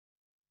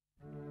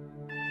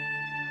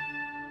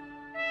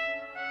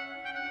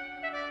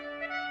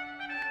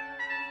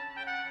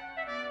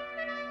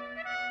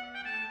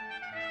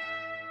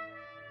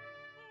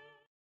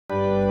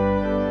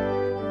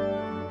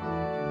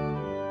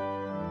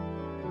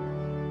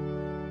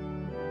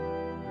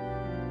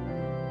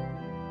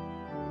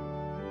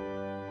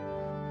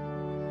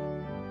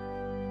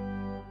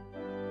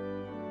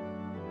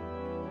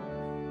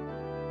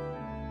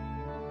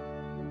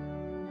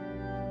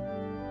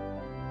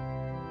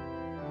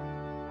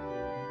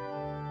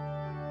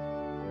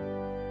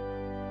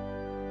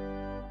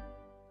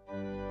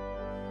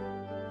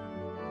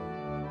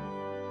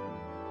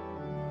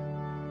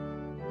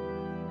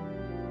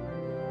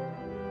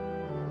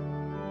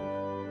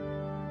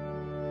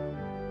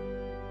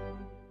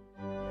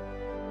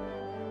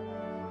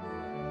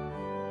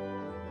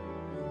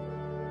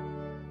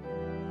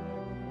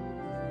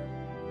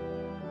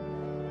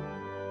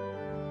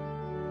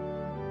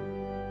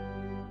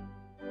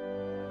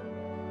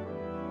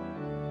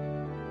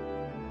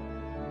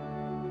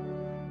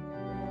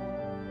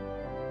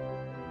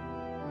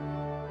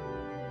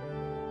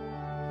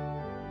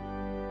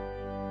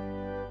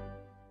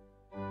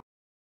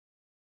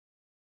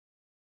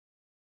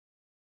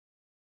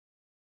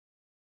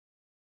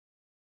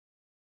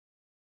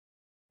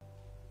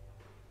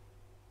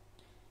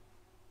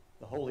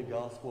Holy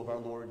Gospel of our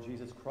Lord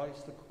Jesus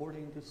Christ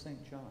according to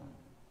St. John.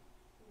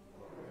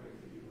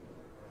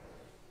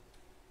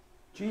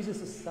 Jesus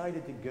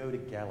decided to go to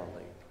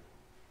Galilee.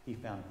 He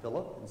found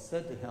Philip and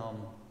said to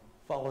him,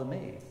 "Follow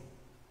me."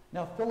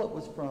 Now Philip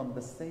was from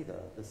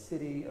Bethsaida, the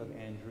city of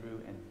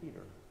Andrew and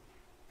Peter.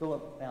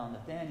 Philip found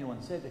Nathanael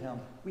and said to him,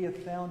 "We have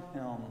found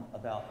him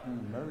about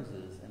whom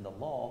Moses and the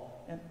law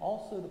and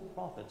also the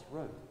prophets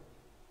wrote,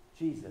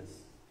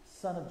 Jesus,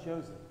 son of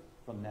Joseph,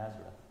 from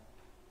Nazareth."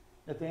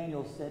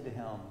 Nathanael said to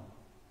him,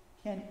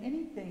 "Can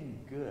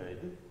anything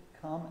good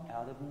come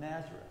out of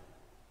Nazareth?"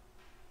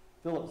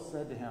 Philip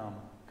said to him,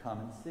 "Come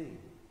and see."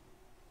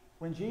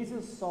 When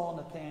Jesus saw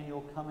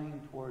Nathanael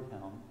coming toward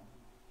him,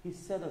 he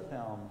said of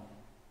him,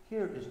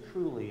 "Here is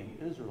truly an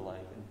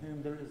Israelite in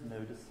whom there is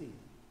no deceit."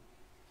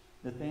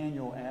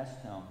 Nathanael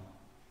asked him,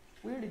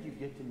 "Where did you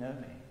get to know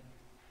me?"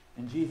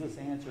 And Jesus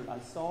answered, "I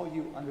saw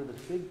you under the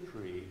fig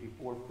tree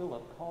before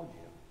Philip called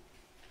you."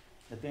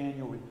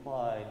 Nathanael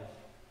replied,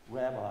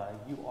 "Rabbi,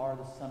 you are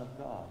the Son of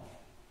God.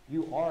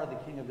 You are the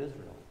King of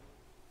Israel."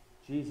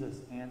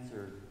 Jesus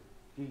answered,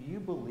 "Do you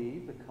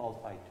believe because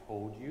I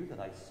told you that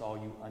I saw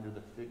you under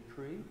the fig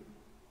tree?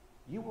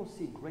 You will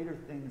see greater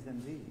things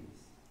than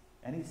these."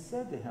 And he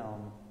said to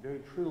him, "Very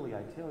truly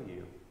I tell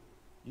you,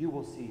 you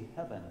will see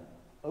heaven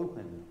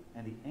open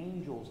and the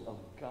angels of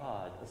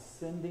God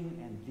ascending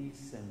and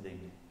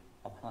descending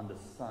upon the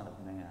Son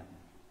of Man."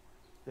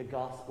 The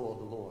Gospel of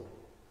the Lord.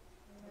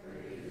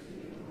 Praise to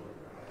you, Lord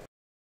Christ.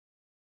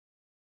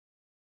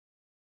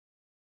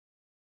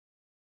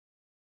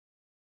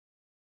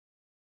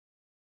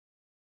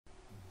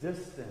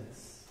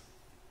 Distance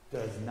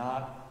does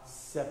not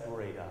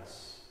separate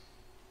us.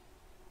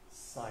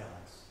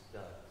 Silence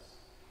does.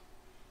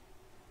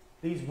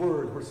 These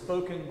words were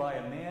spoken by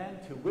a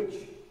man to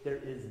which there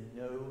is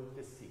no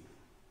deceit.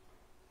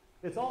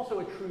 It's also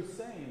a true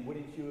saying,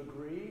 wouldn't you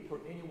agree, for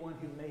anyone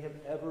who may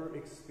have ever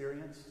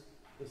experienced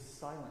the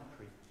silent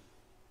treatment.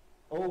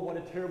 Oh, what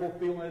a terrible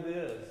feeling it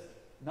is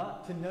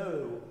not to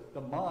know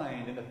the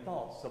mind and the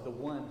thoughts of the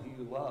one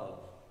who you love.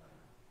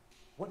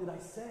 What did I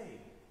say?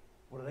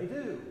 What did I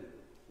do?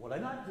 What did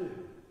I not do?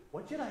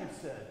 What should I have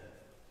said?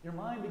 Your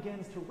mind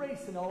begins to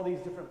race in all these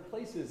different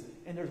places,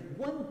 and there's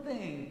one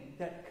thing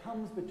that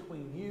comes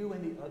between you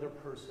and the other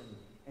person,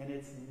 and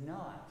it's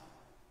not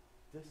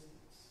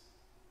distance.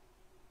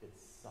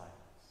 It's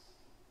silence.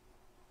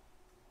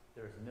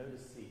 There is no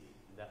deceit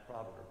in that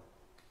proverb.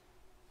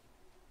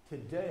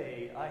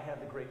 Today, I have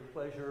the great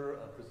pleasure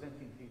of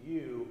presenting to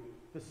you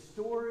the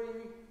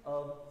story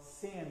of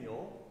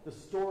Samuel, the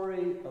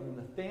story of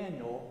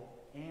Nathanael,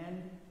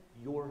 and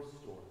your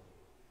story.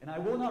 And I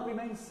will not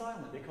remain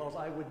silent because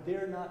I would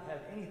dare not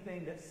have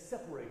anything that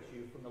separates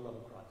you from the love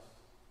of Christ.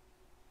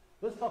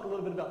 Let's talk a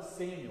little bit about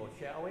Samuel,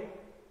 shall we?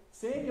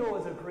 Samuel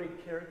is a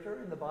great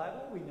character in the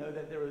Bible. We know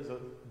that there is a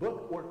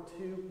book or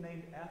two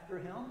named after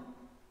him.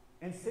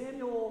 And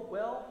Samuel,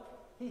 well,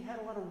 he had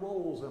a lot of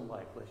roles in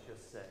life, let's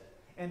just say.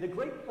 And the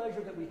great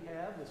pleasure that we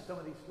have with some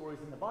of these stories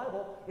in the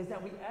Bible is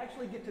that we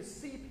actually get to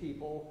see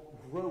people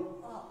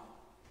grow up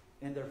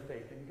in their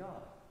faith in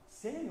God.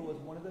 Samuel is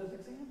one of those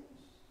examples.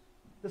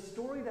 The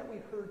story that we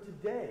heard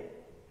today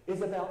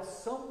is about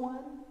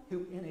someone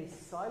who in a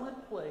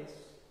silent place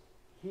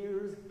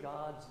hears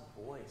God's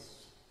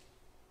voice.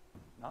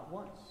 Not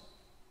once,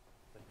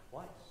 but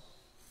twice.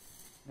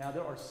 Now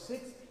there are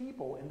 6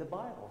 people in the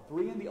Bible,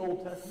 3 in the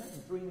Old Testament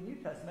and 3 in the New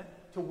Testament,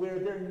 to where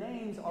their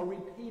names are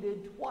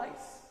repeated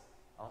twice.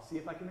 I'll see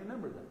if I can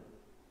remember them.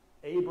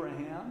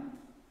 Abraham,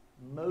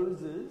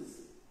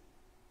 Moses,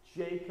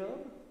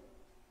 Jacob,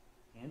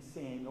 and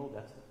Samuel.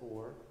 That's the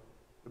 4.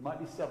 There might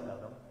be 7 of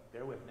them.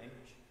 Bear with me.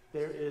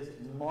 There is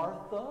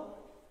Martha.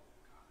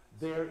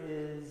 There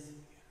is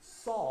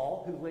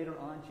Saul, who later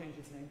on changed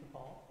his name to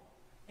Paul.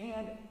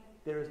 And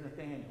there is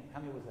Nathanael. How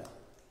many was that?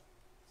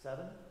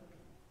 7?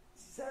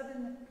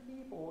 7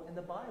 people in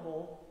the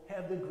Bible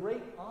have the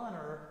great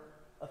honor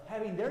of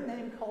having their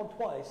name called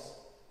twice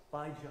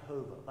by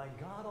Jehovah, by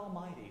God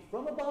Almighty,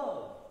 from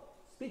above,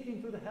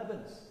 speaking through the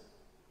heavens.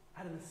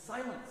 Out of the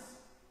silence,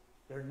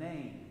 their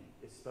name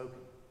is spoken.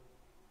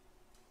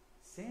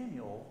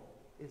 Samuel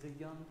is a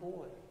young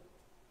boy.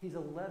 He's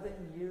 11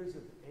 years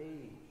of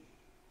age.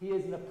 He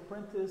is an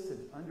apprentice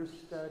and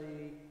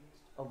understudy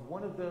of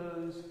one of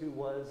those who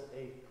was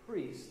a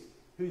priest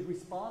whose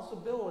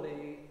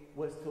responsibility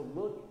was to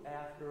look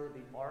after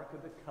the Ark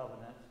of the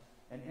Covenant.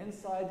 And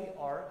inside the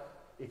Ark,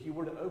 if you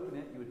were to open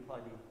it, you would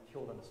probably be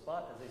killed on the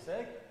spot, as they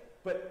say.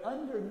 But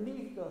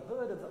underneath the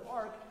hood of the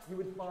Ark, you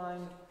would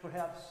find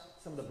perhaps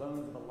some of the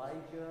bones of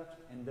Elijah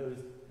and those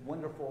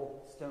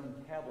wonderful stone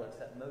tablets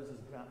that Moses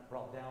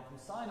brought down from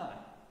Sinai.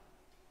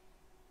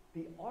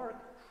 The Ark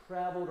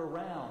traveled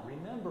around.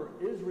 Remember,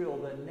 Israel,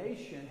 the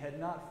nation, had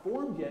not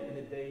formed yet in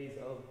the days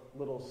of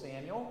little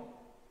Samuel.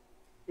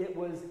 It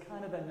was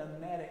kind of a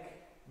nomadic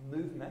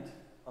movement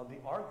of the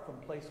Ark from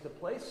place to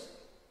place.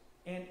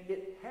 And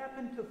it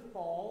happened to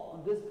fall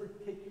on this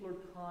particular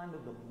time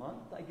of the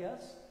month, I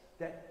guess,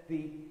 that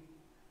the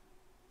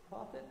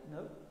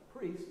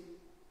priest,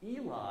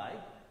 Eli,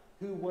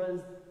 who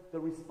was the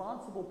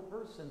responsible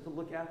person to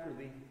look after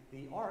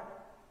the ark,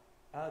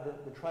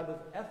 the tribe of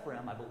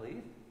Ephraim, I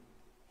believe,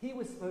 he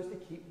was supposed to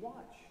keep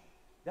watch.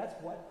 That's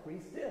what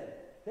priests did.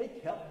 They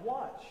kept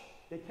watch.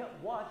 They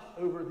kept watch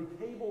over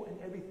the table and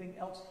everything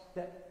else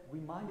that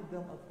reminded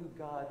them of who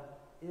God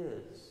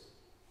is,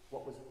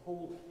 what was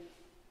holy.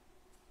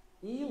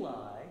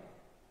 Eli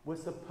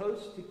was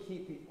supposed to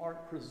keep the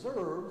ark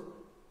preserved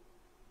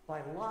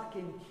by lock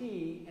and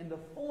key in the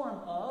form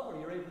of, are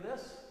you ready for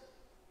this?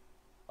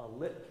 A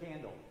lit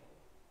candle.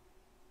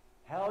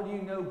 How do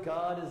you know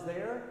God is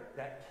there?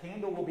 That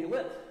candle will be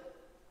lit.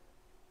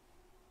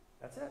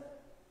 That's it.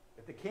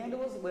 If the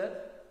candle is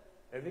lit,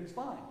 everything's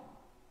fine.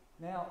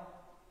 Now,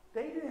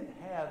 they didn't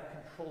have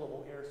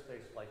controllable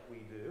airspace like we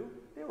do.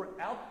 They were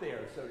out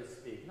there, so to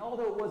speak. And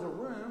although it was a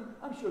room,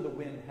 I'm sure the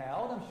wind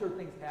howled. I'm sure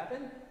things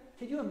happened.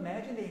 Can you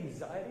imagine the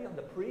anxiety on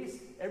the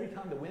priest every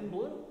time the wind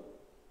blew?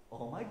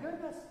 Oh my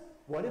goodness.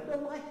 What if the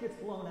light gets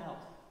blown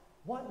out?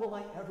 What will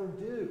I ever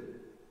do?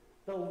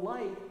 The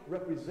light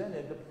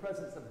represented the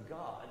presence of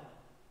God.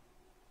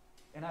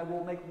 And I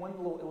will make one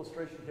little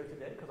illustration here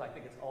today because I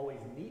think it's always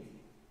neat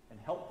and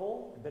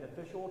helpful and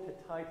beneficial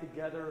to tie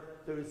together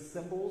those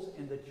symbols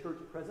in the church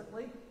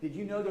presently. Did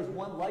you know there's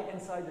one light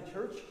inside the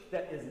church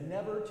that is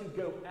never to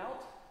go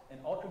out? And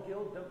Altar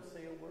Guild, don't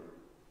say a word.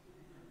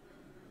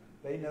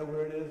 They know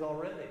where it is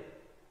already.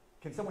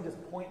 Can someone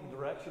just point in the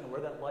direction of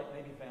where that light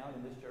may be found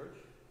in this church?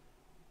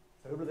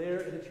 It's over there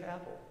in the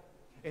chapel.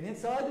 And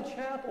inside the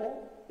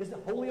chapel is the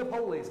Holy of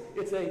Holies.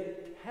 It's a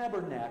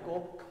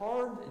tabernacle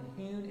carved and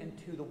hewn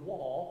into the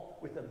wall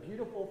with a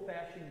beautiful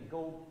fashioned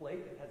gold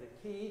plate that has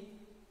a key.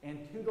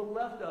 And to the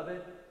left of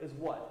it is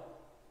what?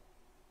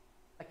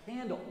 A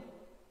candle.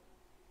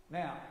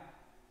 Now,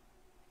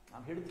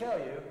 I'm here to tell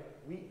you,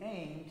 we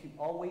aim to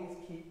always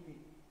keep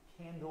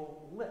the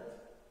candle lit.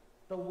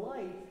 The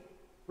light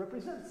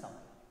represents something.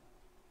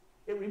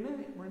 It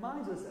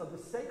reminds us of the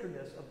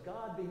sacredness of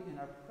God being in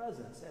our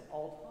presence at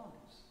all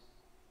times.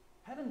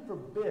 Heaven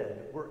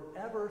forbid we're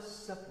ever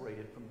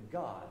separated from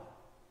God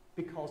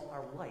because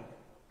our light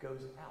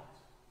goes out.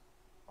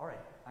 All right,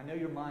 I know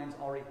your mind's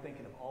already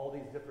thinking of all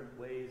these different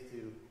ways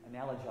to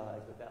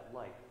analogize with that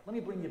light. Let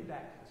me bring you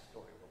back to the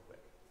story real quick.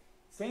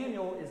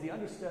 Samuel is the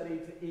understudy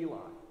to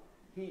Eli.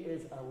 He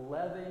is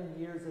 11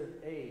 years of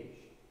age.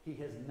 He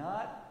has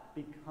not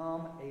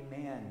become a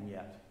man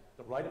yet.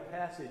 The rite of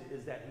passage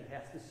is that he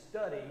has to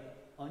study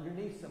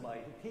underneath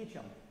somebody to teach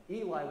him.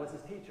 Eli was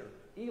his teacher.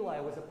 Eli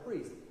was a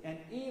priest. And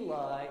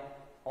Eli,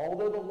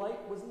 although the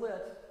light was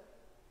lit,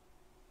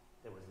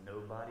 there was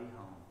nobody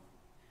home.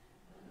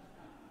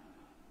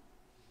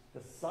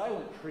 The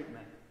silent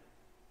treatment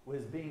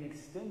was being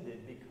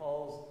extended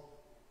because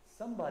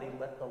somebody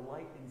let the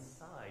light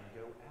inside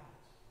go out.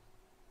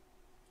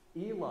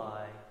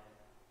 Eli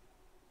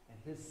and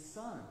his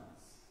sons,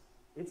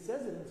 it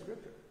says it in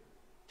Scripture,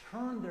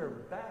 turned their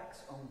backs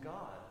on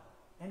God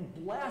and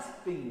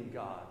blasphemed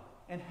God.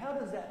 And how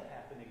does that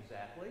happen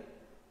exactly?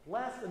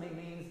 Blasphemy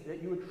means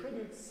that you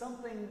attribute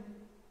something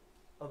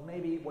of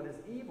maybe what is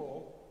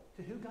evil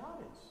to who God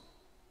is.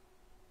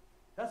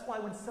 That's why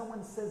when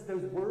someone says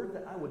those words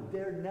that I would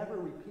dare never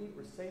repeat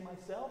or say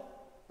myself,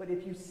 but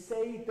if you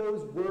say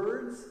those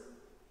words,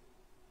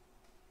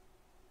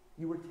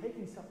 you are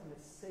taking something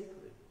that's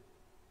sacred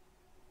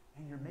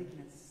and you're making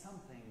it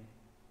something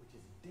which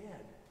is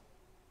dead.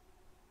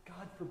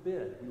 God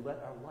forbid we let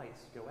our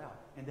lights go out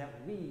and that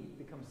we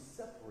become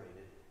separated.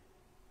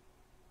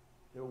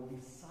 There will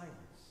be silence.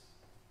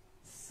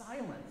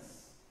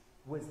 Silence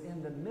was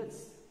in the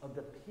midst of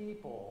the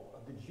people,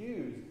 of the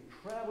Jews,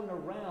 traveling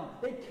around.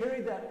 They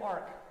carried that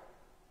ark.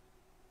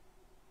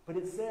 But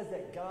it says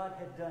that God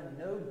had done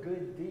no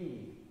good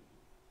deed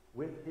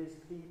with his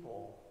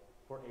people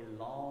for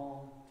a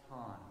long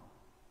time.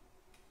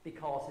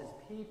 Because his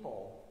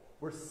people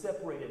were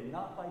separated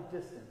not by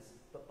distance,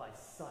 but by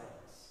silence.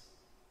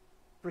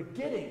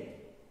 Forgetting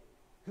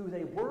who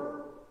they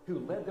were, who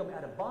led them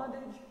out of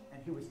bondage,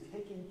 and who was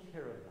taking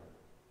care of them.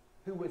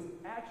 Who was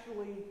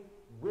actually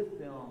with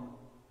them,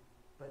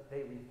 but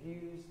they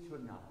refused to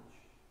acknowledge.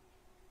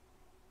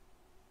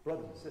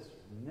 Brothers and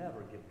sisters,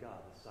 never give God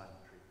the silent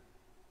treatment.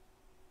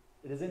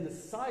 It is in the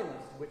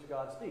silence to which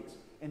God speaks.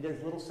 And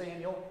there's little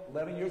Samuel,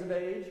 11 years of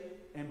age,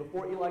 and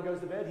before Eli goes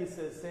to bed, he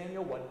says,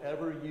 Samuel,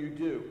 whatever you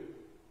do,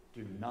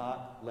 do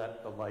not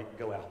let the light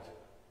go out.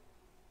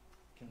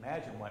 You can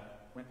imagine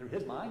what went through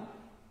his mind.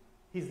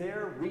 He's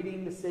there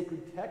reading the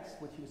sacred text,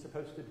 which he was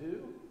supposed to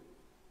do.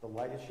 The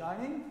light is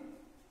shining,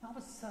 and all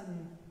of a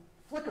sudden,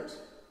 flickers.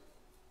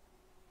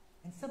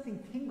 And something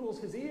tingles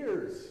his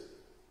ears.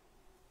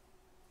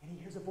 And he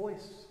hears a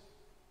voice.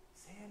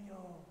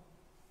 Samuel.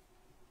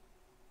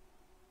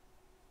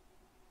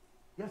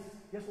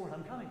 Yes, Lord,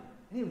 I'm coming.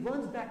 And he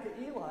runs back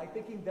to Eli,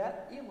 thinking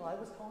that Eli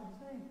was calling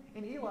his name.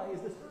 And Eli is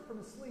disturbed from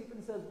his sleep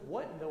and says,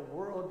 what in the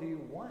world do you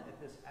want at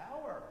this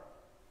hour?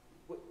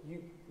 What,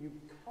 you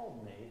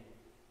called me.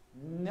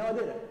 No, I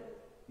didn't.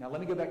 Now let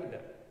me go back to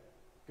bed.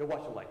 Go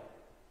watch the light.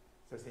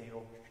 So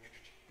Samuel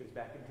goes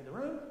back into the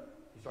room.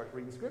 He starts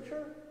reading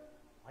Scripture.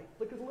 Light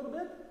flickers a little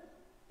bit.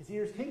 His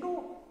ears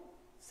tingle.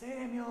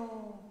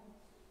 Samuel.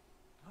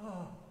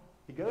 Oh.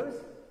 He goes,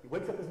 he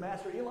wakes up his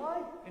master Eli,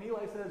 and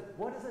Eli says,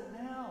 what is it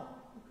now?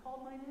 You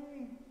called my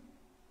name.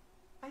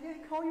 I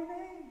didn't call your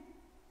name.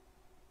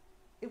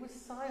 It was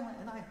silent,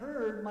 and I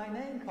heard my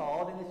name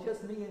called, and it's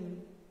just me and...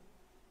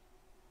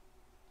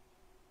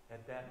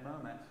 At that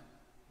moment,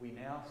 we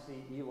now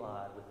see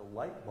Eli with the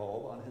light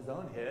bulb on his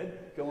own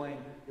head going,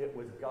 it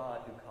was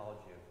God who called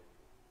you.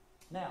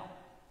 Now,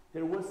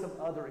 there was some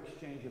other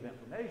exchange of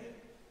information.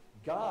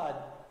 God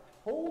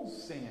told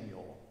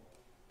Samuel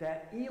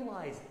that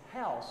Eli's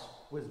house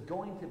was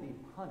going to be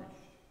punished.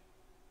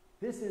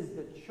 This is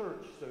the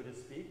church, so to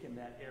speak, in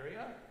that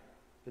area,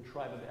 the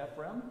tribe of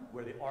Ephraim,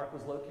 where the ark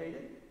was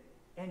located.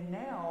 And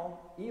now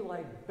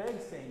Eli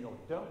begs Samuel,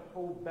 don't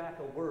hold back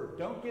a word.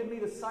 Don't give me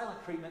the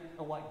silent treatment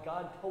on what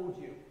God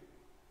told you.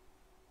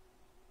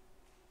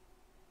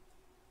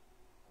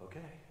 Okay,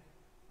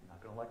 you're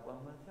not going to like what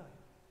I'm going to tell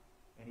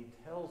you. And he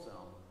tells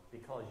them,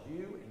 because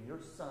you and your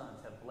sons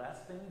have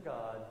blasphemed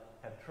God,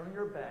 have turned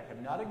your back,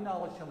 have not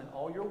acknowledged him in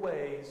all your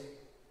ways,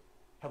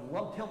 have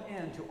lumped him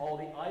into all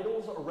the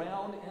idols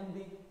around in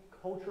the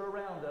culture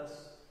around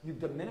us, you've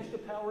diminished the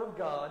power of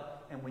God,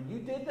 and when you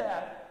did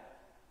that,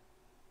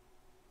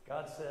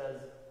 God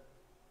says,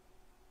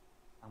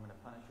 I'm going to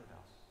punish your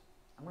house.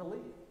 I'm going to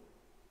leave.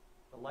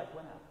 The light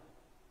went out.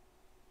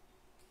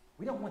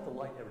 We don't want the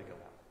light ever to go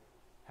out.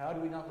 How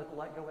do we not let the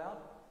light go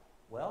out?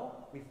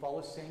 Well, we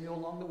follow Samuel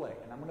along the way.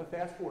 And I'm going to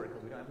fast forward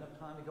because we don't have enough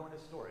time to go into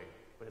the story.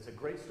 But it's a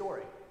great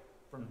story.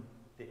 From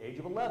the age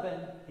of 11,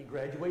 he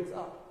graduates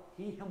up.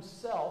 He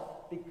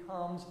himself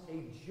becomes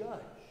a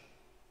judge.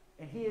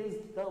 And he is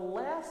the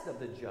last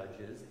of the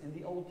judges in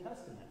the Old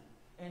Testament.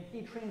 And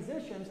he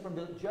transitions from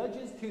the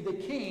judges to the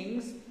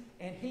kings,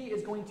 and he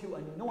is going to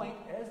anoint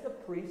as the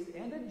priest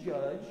and the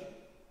judge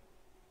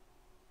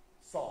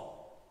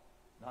Saul.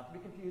 Not to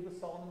be confused with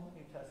Saul in the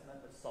New Testament,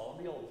 but Saul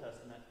in the Old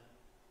Testament.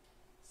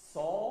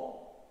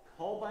 Saul,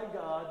 called by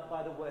God,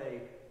 by the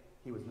way,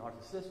 he was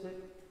narcissistic,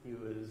 he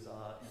was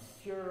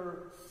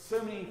insecure,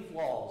 so many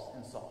flaws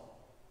in Saul.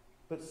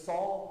 But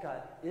Saul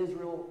got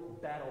Israel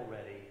battle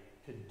ready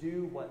to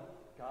do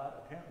what God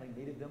apparently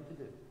needed them to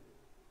do.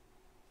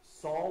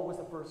 Saul was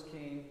the first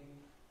king,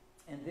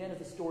 and then as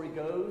the story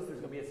goes,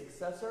 there's going to be a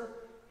successor,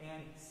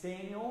 and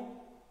Samuel,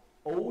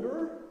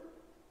 older,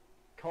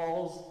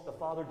 calls the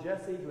father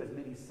Jesse, who has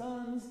many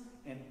sons,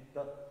 and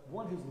the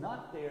one who's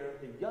not there,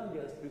 the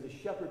youngest, who's a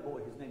shepherd boy,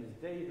 whose name is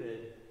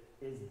David,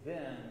 is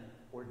then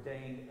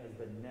ordained as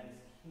the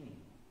next king.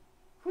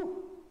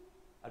 Whew!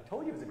 I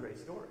told you it was a great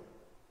story.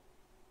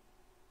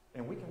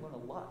 And we can learn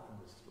a lot from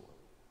this story.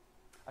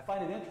 I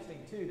find it interesting,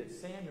 too, that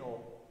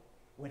Samuel,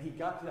 when he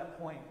got to that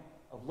point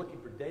of looking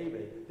for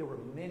David, there were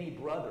many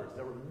brothers,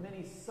 there were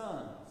many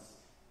sons.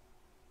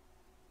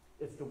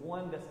 It's the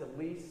one that's the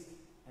least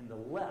and the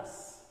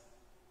less.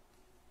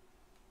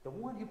 The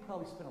one who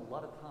probably spent a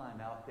lot of time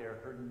out there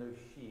herding those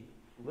sheep,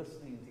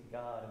 listening to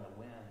God in the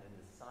wind and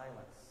the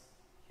silence,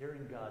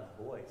 hearing God's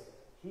voice.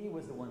 He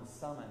was the one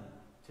summoned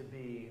to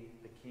be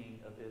the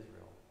king of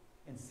Israel.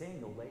 And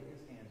Samuel laid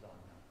his hands on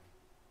him.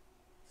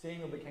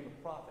 Samuel became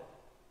a prophet.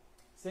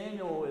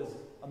 Samuel is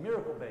a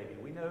miracle baby.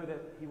 We know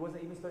that he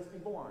wasn't even supposed to be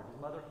born. His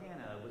mother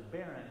Hannah was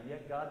barren, and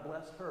yet God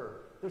blessed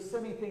her. There's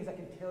so many things I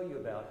can tell you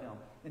about him.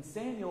 And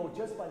Samuel,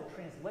 just by the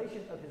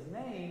translation of his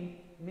name,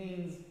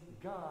 means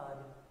God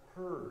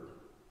heard.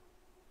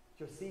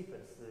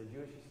 Josephus, the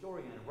Jewish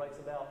historian, writes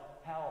about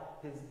how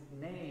his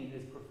name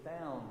is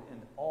profound in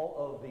all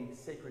of the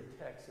sacred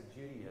texts of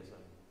Judaism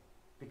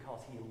because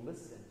he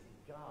listened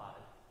to God.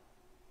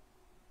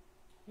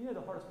 You know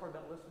the hardest part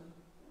about listening?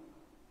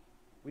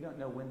 We don't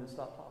know when to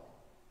stop talking.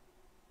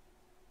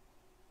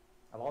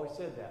 I've always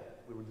said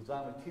that. We were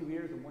designed with 2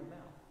 ears and 1 mouth.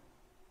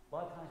 A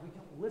lot of times we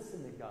don't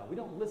listen to God. We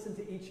don't listen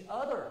to each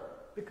other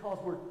because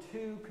we're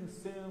too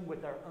consumed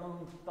with our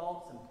own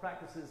thoughts and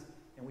practices,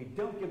 and we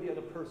don't give the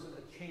other person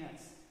a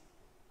chance.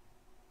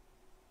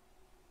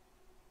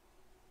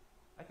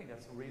 I think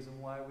that's the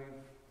reason why we've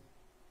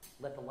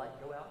let the light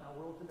go out in our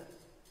world today.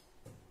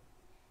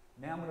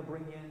 Now I'm going to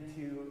bring you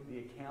into the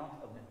account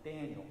of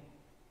Nathaniel.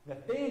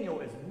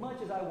 Nathaniel, as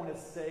much as I want to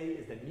say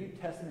is the New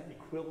Testament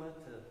equivalent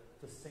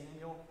to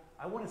Samuel,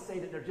 I want to say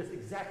that they're just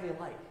exactly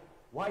alike.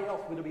 Why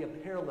else would there be a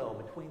parallel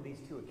between these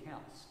two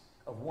accounts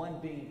of one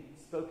being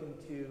spoken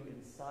to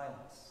in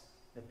silence?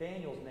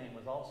 Nathaniel's name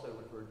was also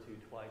referred to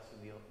twice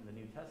in the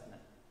New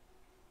Testament.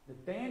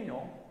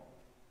 Nathaniel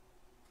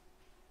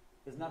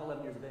is not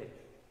 11 years of age.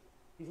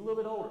 He's a little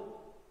bit older.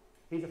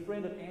 He's a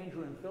friend of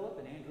Andrew and Philip,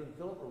 and Andrew and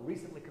Philip were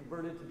recently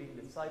converted to being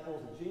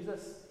disciples of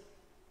Jesus.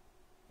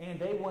 And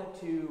they want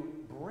to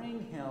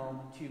bring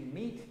him to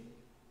meet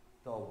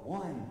the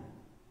one,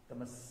 the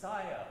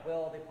Messiah.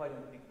 Well, they probably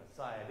didn't think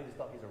Messiah. They just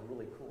thought he's a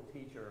really cool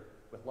teacher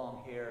with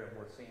long hair and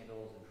wore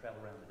sandals and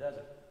traveled around the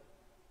desert.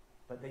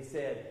 But they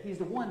said, he's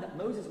the one that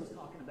Moses was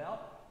talking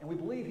about, and we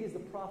believe he's the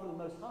prophet of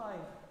the Most High.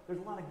 There's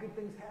a lot of good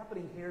things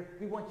happening here.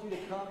 We want you to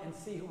come and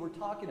see who we're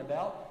talking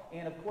about.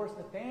 And of course,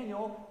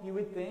 Nathaniel, you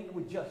would think,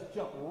 would just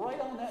jump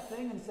right on that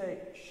thing and say,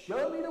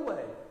 show me the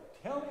way.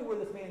 Tell me where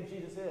this man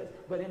Jesus is.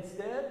 But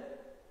instead,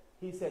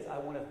 he says, I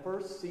want to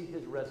first see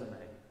his resume.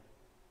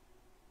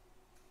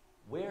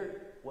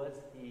 Where was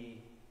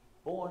he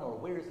born, or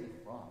where is he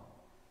from?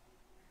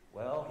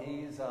 Well,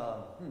 he's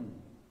from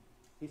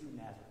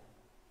Nazareth.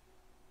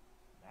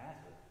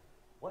 Nazareth.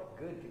 What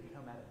good could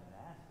come out of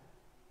Nazareth?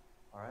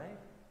 All right?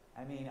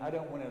 I mean, I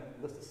don't want to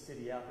list a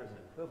city out there as an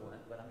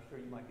equivalent, but I'm sure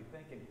you might be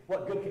thinking,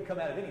 what good could come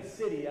out of any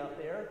city out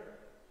there?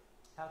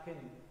 How can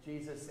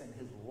Jesus and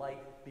his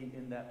light be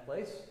in that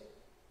place?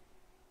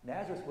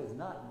 Nazareth was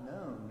not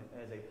known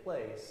as a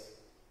place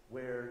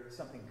where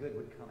something good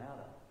would come out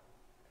of.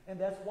 And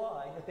that's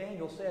why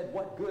Nathanael said,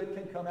 what good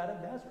can come out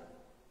of Nazareth?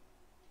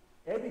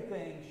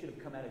 Everything should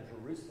have come out of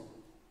Jerusalem.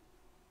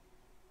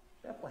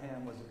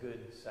 Bethlehem was a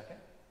good second.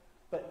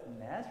 But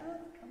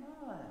Nazareth? Come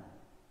on.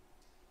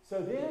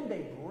 So then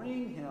they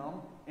bring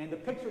him, and the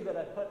picture that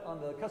I put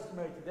on the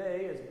customary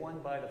today is one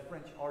by the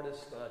French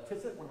artist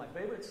Tissot, one of my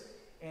favorites,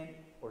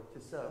 or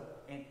Tissot.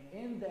 And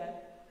in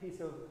that piece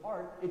of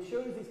art, it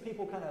shows these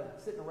people kind of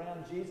sitting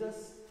around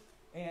Jesus,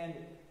 and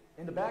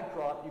in the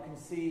backdrop you can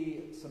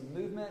see some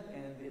movement,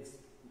 and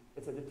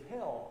it's a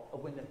detail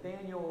of when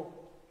Nathanael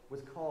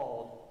was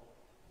called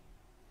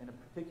in a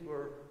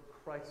particular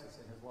crisis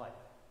in his life.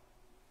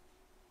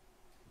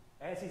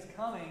 As he's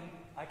coming,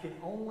 I can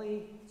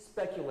only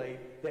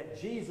speculate that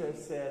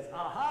Jesus says,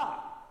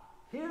 aha,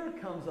 here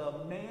comes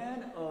a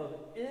man of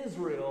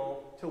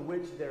Israel to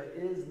which there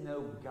is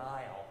no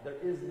guile, there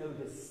is no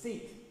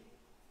deceit.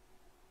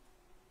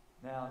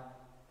 Now,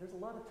 there's a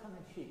lot of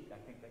tongue-in-cheek,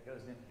 I think, that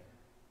goes in here.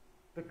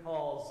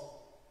 Because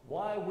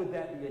why would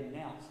that be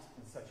announced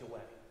in such a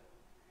way?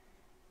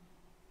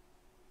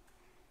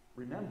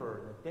 Remember,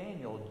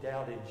 Nathanael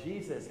doubted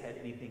Jesus had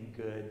anything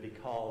good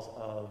because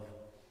of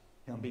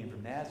him being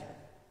from Nazareth.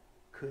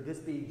 Could this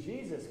be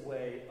Jesus'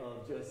 way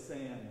of just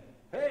saying,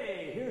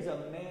 hey, here's a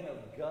man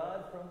of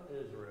God from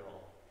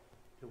Israel,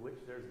 to which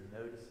there's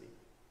no deceit?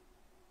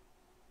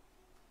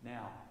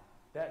 Now,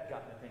 that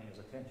got Nathanael's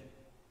attention.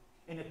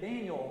 And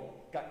Nathanael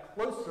got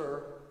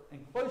closer and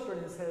closer,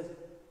 and it says,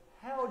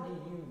 how do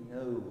you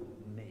know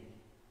me?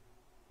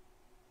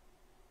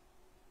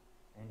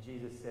 And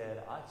Jesus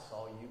said, I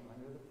saw you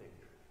under the fig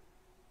tree.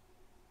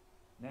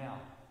 Now,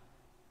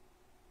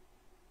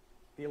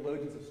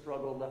 theologians have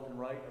struggled left and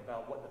right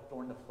about what the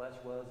thorn in the flesh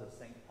was of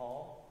St.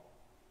 Paul.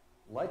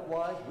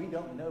 Likewise, we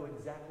don't know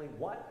exactly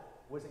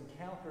what was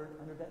encountered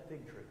under that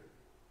fig tree.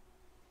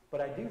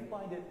 But I do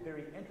find it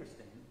very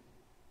interesting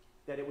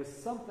that it was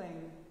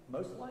something,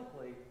 most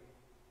likely,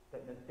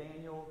 that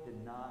Nathanael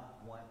did not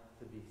want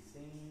to be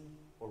seen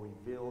or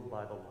revealed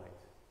by the light.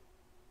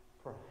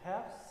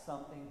 Perhaps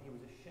something he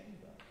was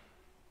ashamed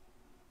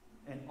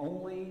of. And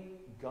only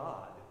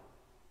God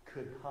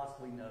could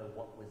possibly know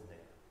what was there.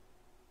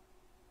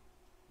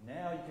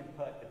 Now you can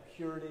put the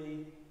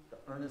purity, the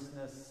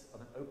earnestness of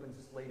an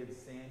open-slated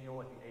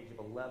Samuel at the age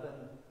of 11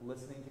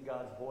 listening to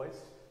God's voice.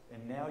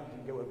 And now you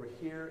can go over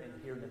here and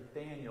hear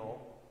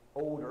Nathanael,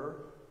 older,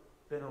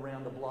 been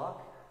around the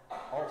block,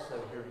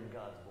 also hearing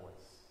God's voice.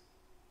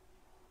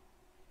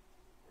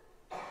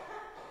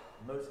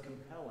 Most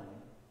compelling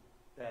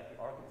that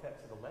the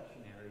architects of the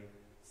lectionary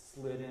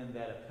slid in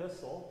that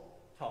epistle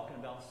talking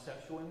about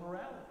sexual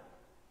immorality.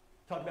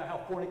 Talking about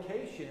how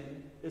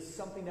fornication is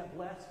something that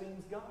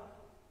blasphemes God.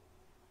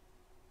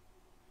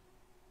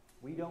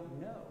 We don't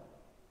know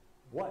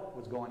what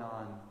was going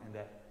on in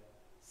that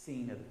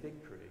scene of the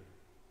fig tree,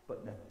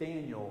 but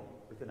Nathanael,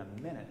 within a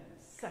minute,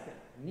 second,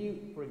 knew,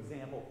 for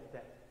example,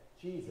 that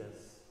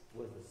Jesus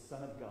was the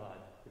Son of God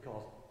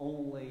because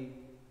only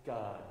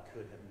God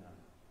could have known.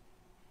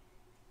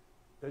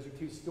 Those are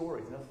two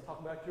stories. Now let's talk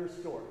about your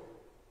story.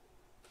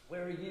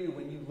 Where are you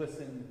when you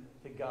listen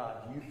to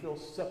God? Do you feel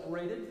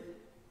separated?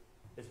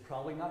 It's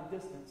probably not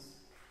distance.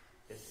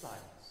 It's silence.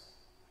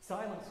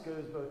 Silence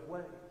goes both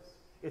ways.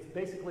 It's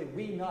basically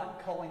we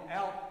not calling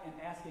out and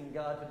asking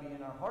God to be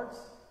in our hearts,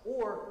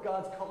 or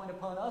God's calling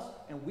upon us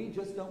and we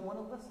just don't want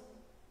to listen.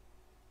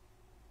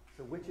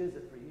 So which is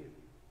it for you?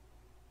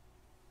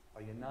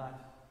 Are you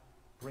not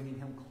bringing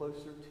him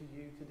closer to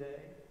you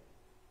today,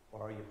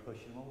 or are you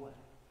pushing him away?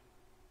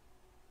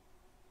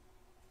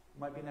 You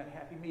might be in that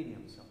happy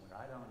medium somewhere.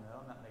 I don't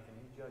know. I'm not making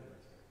any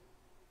judgments here.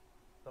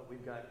 But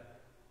we've got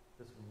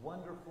this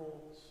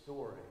wonderful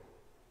story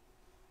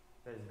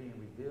that is being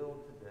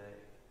revealed today,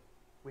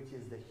 which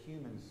is the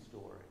human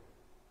story.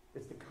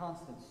 It's the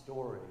constant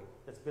story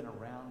that's been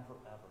around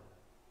forever.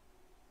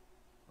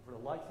 And for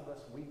the likes of us,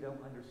 we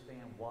don't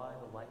understand why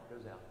the light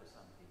goes out for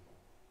some people.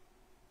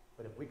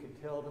 But if we could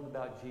tell them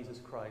about Jesus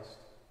Christ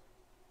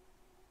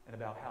and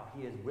about how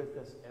he is with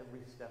us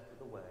every step of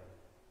the way,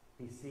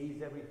 he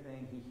sees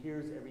everything, he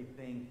hears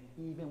everything,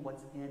 even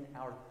what's in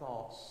our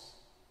thoughts,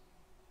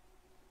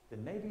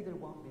 then maybe there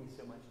won't be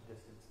so much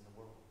distance in the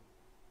world.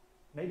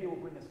 Maybe it will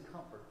bring us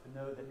comfort to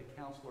know that the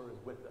counselor is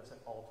with us at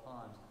all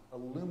times,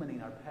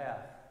 illumining our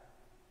path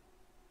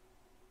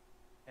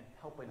and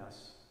helping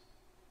us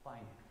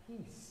find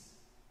peace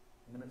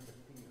in the midst of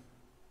fear,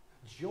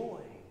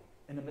 joy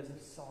in the midst of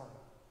sorrow.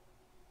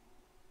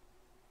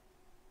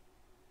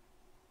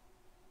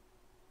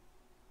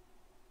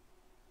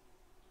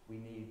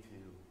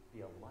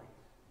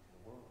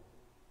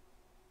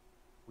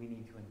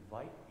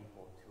 invite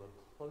people to a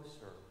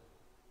closer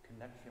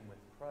connection with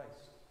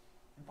Christ.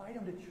 Invite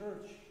them to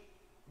church.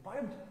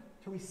 Invite them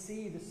to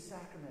receive the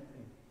sacrament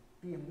and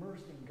be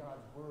immersed in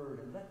God's Word,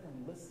 and let them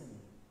listen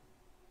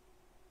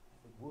to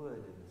the wood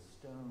and the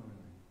stone,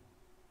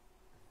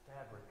 the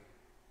fabric,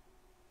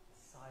 the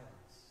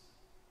silence.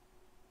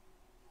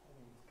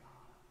 Hold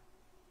God.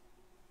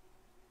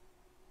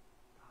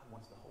 God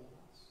wants to hold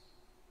us.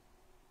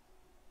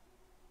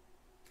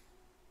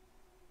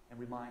 And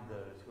remind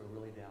those who are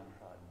really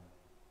downtrodden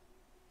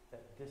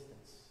that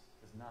distance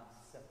does not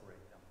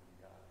separate them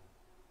from God.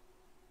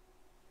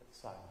 But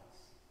silence